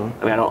ever. I mean,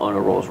 I don't own a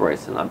Rolls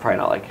Royce, and I'm probably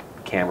not like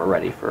camera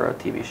ready for a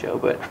TV show,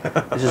 but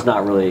it's just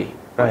not really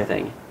my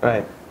thing.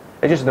 Right.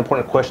 It's just an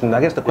important question.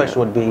 I guess the question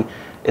would be,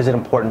 is it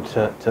important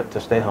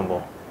to stay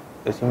humble?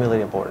 Is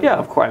humility important? Yeah,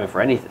 of course.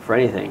 I mean, for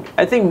anything.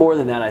 I think more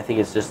than that, I think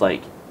it's just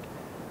like,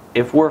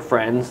 if we're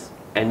friends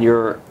and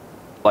you're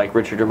like,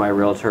 Richard, you're my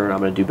realtor, and I'm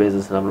going to do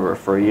business and I'm going to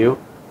refer you,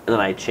 and then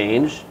I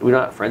change, we're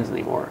not friends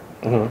anymore.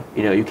 You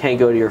know, you can't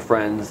go to your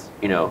friend's,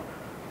 you know,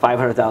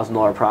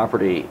 $500,000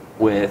 property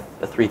with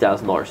a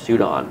 $3,000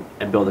 suit on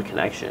and build a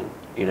connection.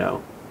 You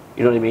know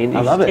what I mean?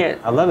 I love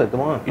it. I love it. Come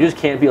on. You just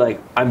can't be like,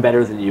 I'm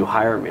better than you,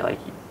 hire me. Like,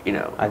 you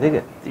know. I dig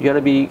it. You got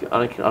to be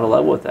on a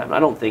level with them. I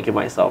don't think of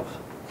myself.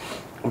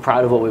 I'm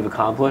proud of what we've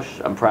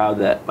accomplished. I'm proud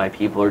that my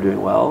people are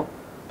doing well.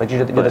 But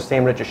you're the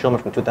same Richard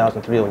Schulman from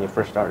 2003 when you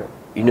first started.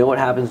 You know what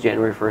happens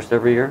January 1st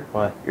every year?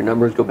 What? Your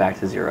numbers go back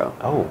to zero.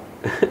 Oh,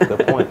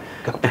 good point.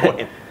 Good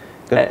point.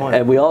 Good point.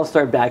 And we all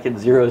start back at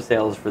zero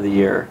sales for the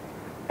year.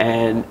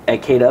 And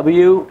at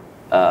KW,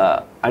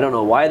 I don't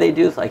know why they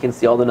do this. I can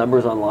see all the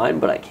numbers online,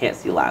 but I can't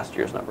see last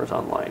year's numbers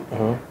online.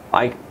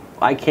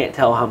 I can't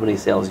tell how many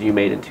sales you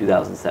made in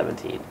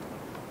 2017.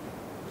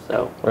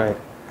 So. Right.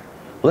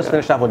 Let's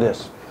finish off with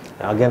this.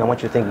 Now, again, I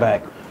want you to think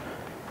back.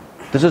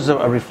 This is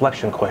a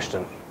reflection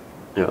question.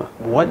 Yeah.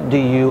 What do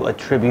you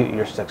attribute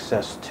your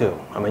success to?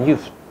 I mean,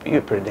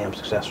 you're pretty damn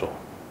successful.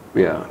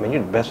 Yeah. I mean,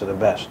 you're the best of the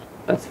best.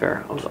 That's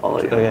fair. I'll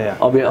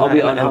I'll be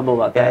unhumble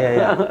about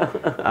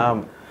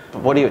that.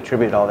 What do you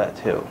attribute all that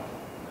to?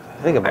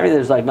 Think about it. I mean,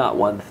 there's like not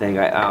one thing.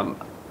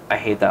 I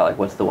hate that. Like,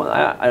 what's the one?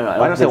 I don't know.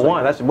 I don't say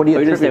one. That's what do you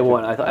attribute? You didn't say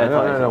one. I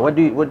thought. No. What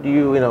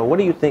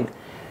do you think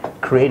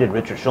created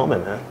Richard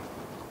Schulman, man?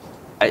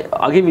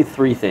 I'll give you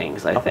three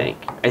things. I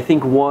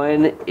think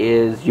one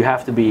is you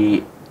have to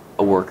be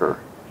a worker.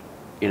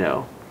 You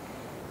know,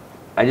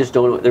 I just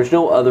don't. There's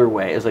no other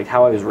way. It's like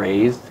how I was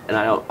raised, and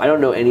I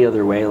don't know any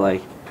other way.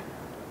 Like,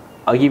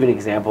 I'll give you an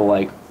example.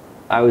 Like,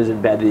 I was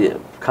in bed a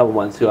couple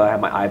months ago. I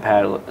had my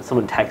iPad.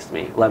 Someone texted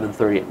me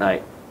 11:30 at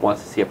night,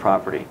 wants to see a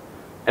property,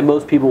 and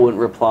most people wouldn't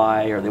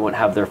reply, or they wouldn't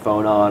have their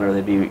phone on, or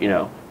they'd be,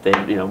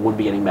 wouldn't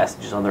be getting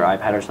messages on their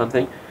iPad or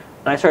something.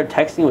 And I started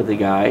texting with the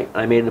guy, and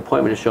I made an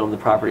appointment to show him the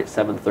property at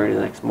 7:30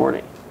 the next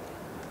morning.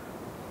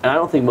 And I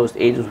don't think most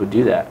agents would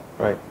do that.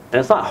 Right. And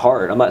it's not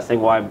hard. I'm not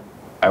saying, well,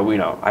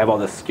 I have all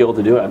this skill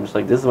to do it. I'm just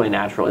like, this is my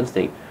natural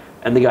instinct.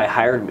 And the guy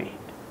hired me,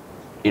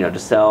 to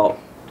sell.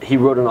 He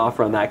wrote an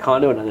offer on that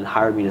condo and then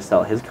hired me to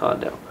sell his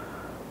condo.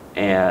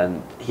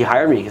 And he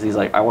hired me because he's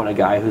like, I want a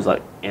guy who's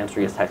like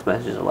answering his text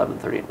messages at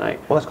 11:30 at night.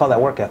 Well, let's call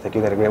that work ethic.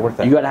 You got a great work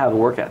ethic. You got to have a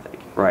work ethic,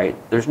 right?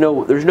 There's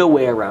no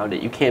way around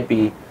it. You can't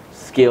be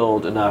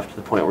skilled enough to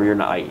the point where you're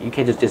not. You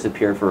can't just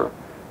disappear for,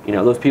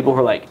 those people who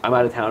are like, I'm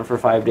out of town for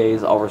 5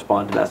 days. I'll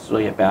respond to messages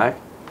when I get back.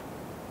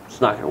 It's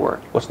not going to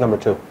work. What's number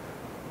two?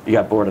 You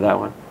got bored of that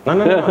one? No,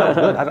 that was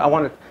good. I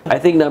wanted. I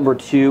think number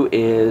two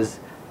is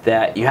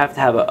that you have to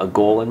have a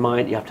goal in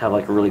mind. You have to have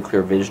like a really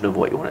clear vision of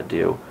what you want to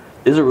do.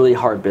 This is a really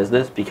hard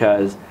business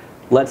because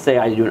let's say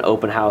I do an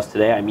open house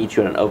today. I meet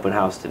you at an open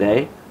house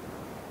today.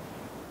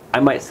 I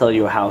might sell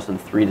you a house in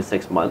 3 to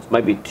 6 months.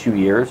 Might be 2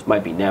 years.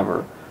 Might be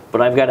never.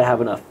 But I've got to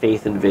have enough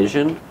faith and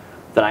vision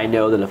that I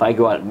know that if I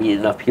go out and meet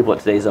enough people at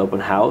today's open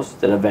house,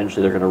 that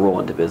eventually they're going to roll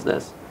into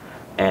business.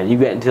 And you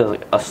get into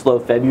like a slow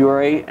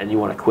February and you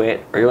want to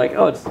quit, or you're like,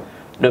 oh, it's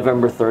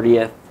November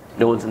 30th.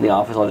 No one's in the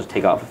office. I'll just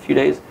take off a few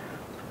days.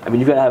 I mean,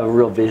 you've got to have a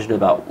real vision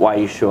about why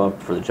you show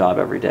up for the job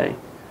every day.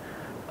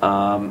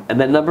 And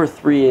then number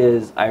three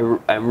is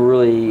I'm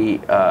really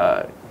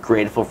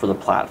grateful for the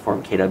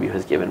platform KW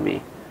has given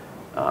me.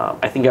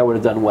 I think I would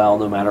have done well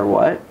no matter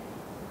what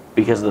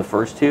because of the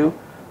first two,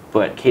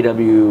 but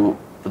KW,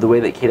 the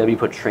way that KW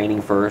put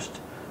training first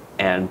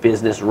and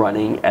business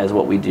running as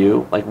what we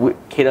do, like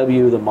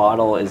KW, the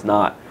model is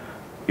not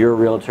you're a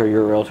realtor,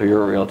 you're a realtor,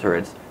 you're a realtor.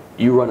 It's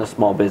you run a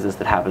small business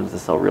that happens to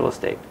sell real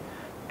estate.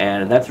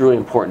 And that's a really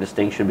important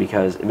distinction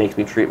because it makes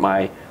me treat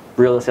my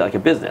real estate like a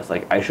business.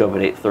 Like I show up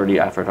at 8:30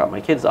 after I drop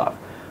my kids off.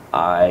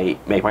 I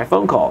make my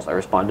phone calls. I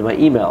respond to my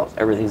emails.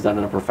 Everything's done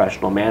in a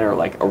professional manner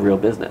like a real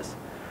business.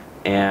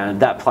 And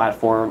that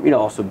platform,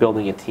 also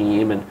building a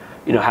team and,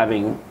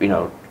 having,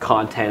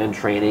 content and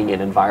training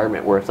and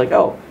environment where it's like,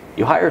 oh,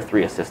 you hire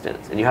 3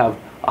 assistants and you have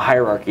a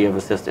hierarchy of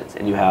assistants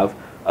and you have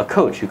a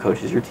coach who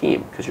coaches your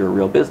team because you're a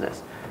real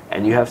business.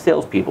 And you have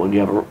salespeople and you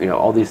have,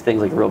 all these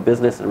things like a real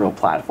business and a real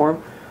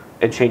platform.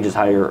 It changes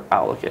how your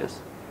outlook is.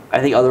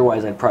 I think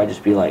otherwise I'd probably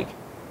just be like,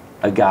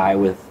 a guy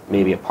with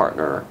maybe a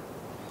partner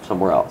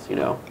somewhere else, you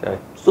know. Okay.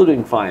 Still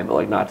doing fine, but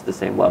like not to the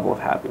same level of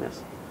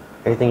happiness.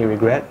 Anything you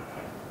regret?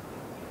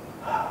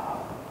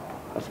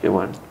 That's a good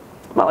one.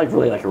 I'm not like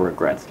really like a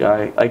regrets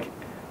guy. Like,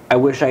 I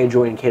wish I had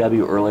joined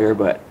KW earlier,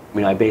 but I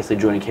mean, I basically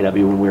joined KW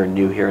when we were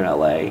new here in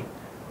LA.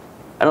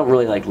 I don't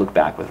really like look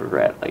back with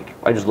regret. Like,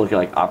 I just look at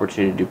like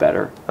opportunity to do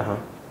better.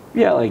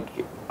 Yeah, like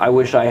I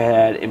wish I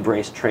had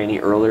embraced training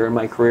earlier in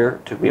my career.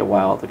 It took me a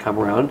while to come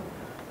around,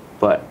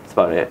 but that's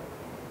about it.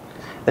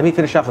 Let me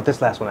finish off with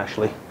this last one,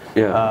 actually.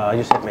 Yeah.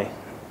 Just hit me,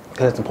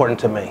 because it's important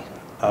to me.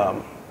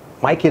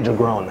 My kids are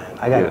grown, man.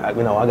 I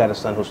got a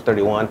son who's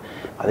 31.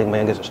 I think my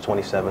youngest is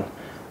 27.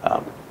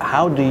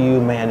 How do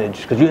you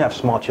manage, because you have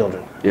small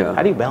children. Yeah.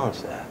 How do you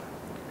balance that?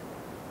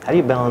 How do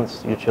you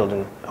balance your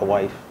children, a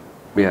wife,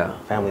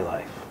 family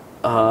life?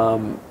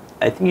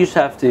 I think you just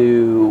have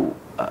to,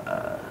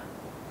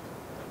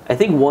 I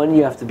think one,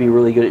 you have to be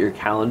really good at your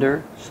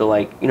calendar. So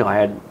like, you know,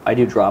 I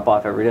do drop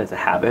off every day. It's a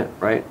habit,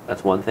 right?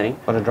 That's one thing.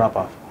 What a drop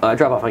off? I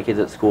drop off my kids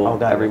at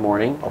school every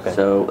morning. Okay.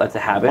 So that's a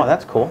habit. Oh,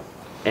 that's cool.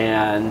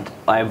 And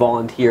I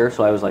volunteer,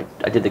 so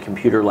I did the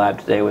computer lab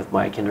today with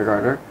my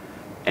kindergartner,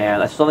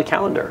 and that's just on the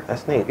calendar.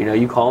 That's neat. You know,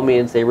 you call me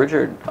and say,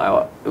 Richard,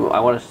 I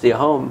want to see a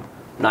home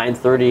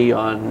 9:30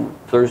 on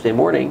Thursday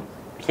morning.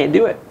 I can't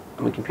do it.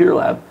 I'm in computer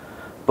lab.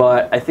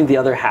 But I think the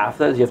other half of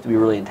that is you have to be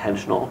really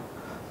intentional.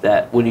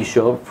 That when you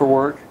show up for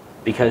work,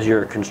 because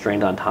you're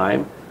constrained on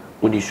time,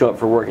 when you show up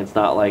for work, it's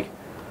not like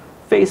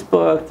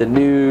Facebook, the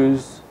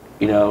news,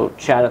 you know,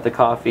 chat at the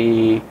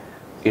coffee,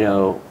 you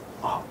know.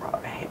 Oh, bro,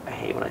 I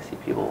hate when I see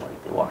people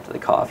like they walk to the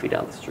coffee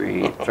down the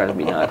street. It drives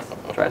me nuts.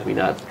 It drives me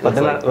nuts. But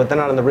they're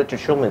not on the Richard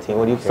Schulman team.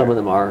 What do you care? Some of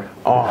them are.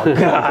 Oh, God. It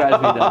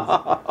drives me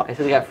nuts. I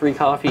said they got free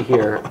coffee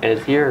here, and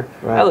it's here.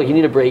 Right. Oh, look, you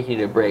need a break. You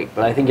need a break.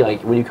 But I think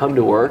like when you come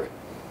to work,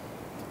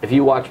 if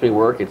you watch me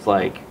work, it's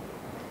like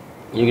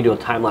you can do a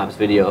time lapse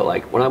video.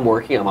 Like when I'm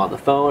working, I'm on the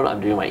phone. I'm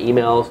doing my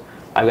emails.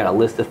 I've got a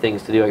list of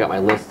things to do. I got my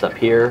lists up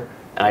here,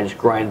 and I just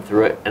grind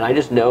through it. And I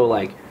just know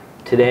like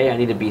today I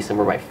need to be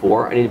somewhere by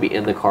 4. I need to be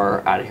in the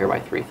car out of here by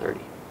 3:30.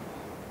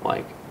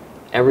 Like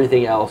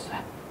everything else,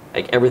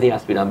 like everything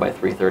has to be done by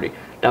 3:30.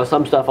 Now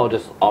some stuff I'll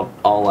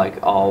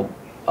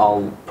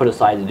put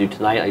aside to do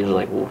tonight. I usually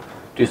like will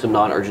do some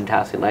non-urgent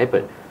tasks at night,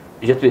 but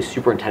you have to be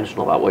super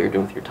intentional about what you're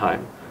doing with your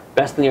time.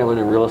 Best thing I learned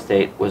in real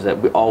estate was that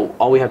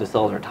all we have to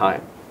sell is our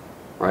time,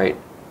 right?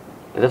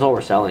 And that's all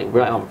we're selling. We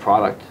don't have a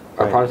product.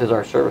 Our product is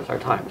our service, our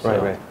time.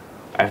 So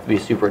I have to be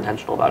super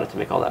intentional about it to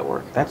make all that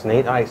work. That's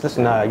neat. All right,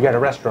 listen, you're at a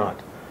restaurant.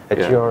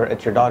 It's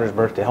your daughter's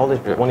birthday. How old is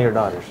one of your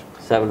daughters?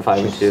 7,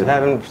 5, and 2.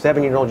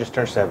 7-year-old just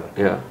turned 7.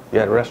 Yeah.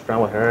 You're at a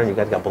restaurant with her, and you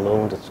guys got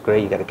balloons. It's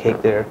great. You got a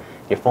cake there.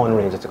 Your phone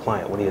rings. It's a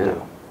client. What do you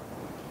do?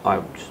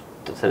 I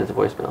just send it to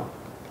voicemail. All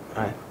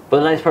right. But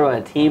the nice part about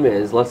a team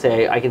is, let's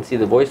say I can see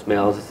the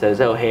voicemails. It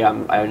says, oh, hey,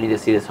 I need to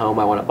see this home.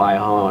 I want to buy a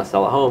home. I want to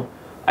sell a home.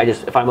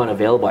 If I'm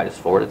unavailable, I just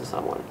forward it to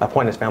someone. My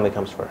point is family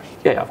comes first.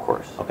 Yeah, of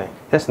course. Okay.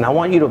 Listen, I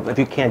want you to, if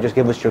you can, just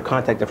give us your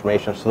contact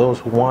information so those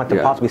who want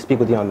to possibly speak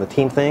with you on the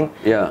team thing.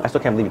 Yeah. I still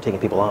can't believe you're taking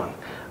people on.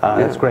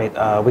 That's great.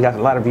 We got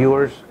a lot of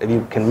viewers. If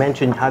you can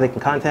mention how they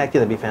can contact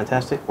you, that'd be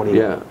fantastic. What do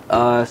you do?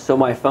 So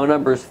my phone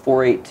number is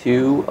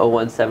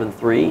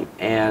 482-0173,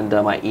 and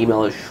my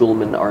email is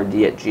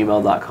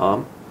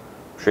schulmanrd@gmail.com. I'm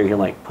sure you can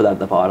like put that at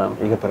the bottom.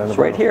 You can put it on the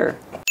bottom. Right here.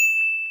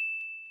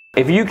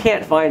 If you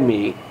can't find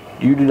me,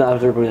 you do not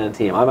deserve to be on the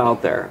team. I'm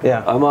out there.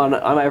 Yeah.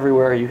 I'm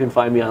everywhere. You can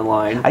find me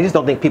online. I just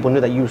don't think people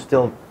knew that you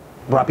still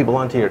brought people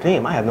onto your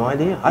team. I had no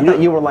idea. I thought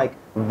you were like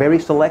very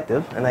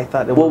selective, and I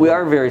thought it was. Well, we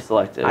are very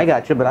selective. I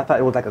got you, but I thought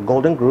it was like a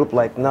golden group.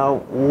 Like,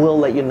 no, we'll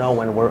let you know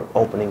when we're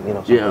opening. You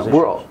know, some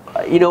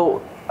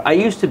positions. I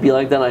used to be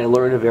like that, and I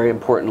learned a very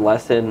important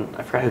lesson.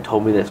 I forgot who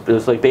told me this, but it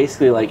was like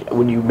basically like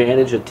when you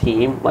manage a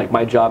team. Like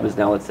my job is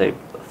now, let's say,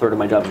 a third of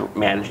my job is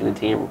managing the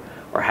team,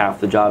 or half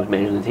the job is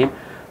managing the team.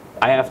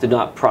 I have to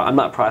I'm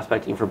not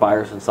prospecting for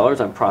buyers and sellers.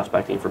 I'm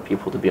prospecting for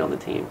people to be on the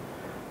team,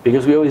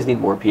 because we always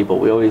need more people.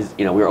 We always,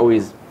 we're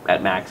always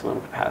at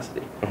maximum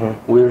capacity.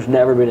 There's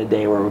never been a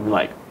day where we've been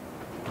like,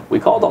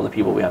 we called all the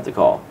people we have to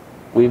call.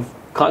 We've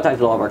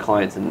contacted all of our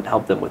clients and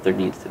helped them with their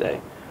needs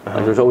today.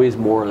 Like, there's always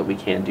more that we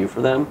can do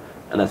for them,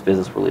 and that's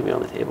business we're leaving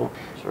on the table.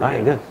 So all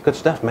right, good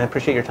stuff, man.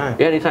 Appreciate your time.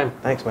 Yeah, anytime.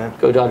 Thanks, man.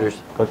 Go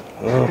Dodgers.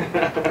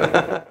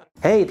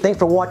 Hey, thanks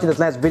for watching this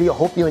last video.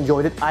 Hope you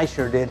enjoyed it. I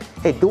sure did.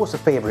 Hey, do us a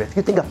favor. If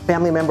you think a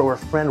family member or a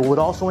friend would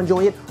also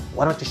enjoy it,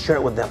 why don't you share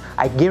it with them?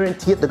 I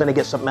guarantee it, they're going to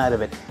get something out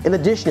of it. In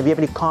addition, if you have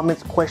any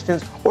comments,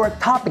 questions, or a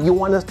topic you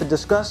want us to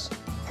discuss,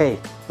 hey,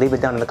 leave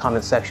it down in the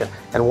comments section.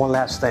 And one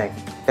last thing.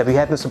 If you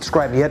haven't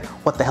subscribed yet,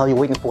 what the hell are you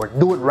waiting for?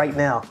 Do it right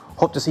now.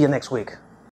 Hope to see you next week.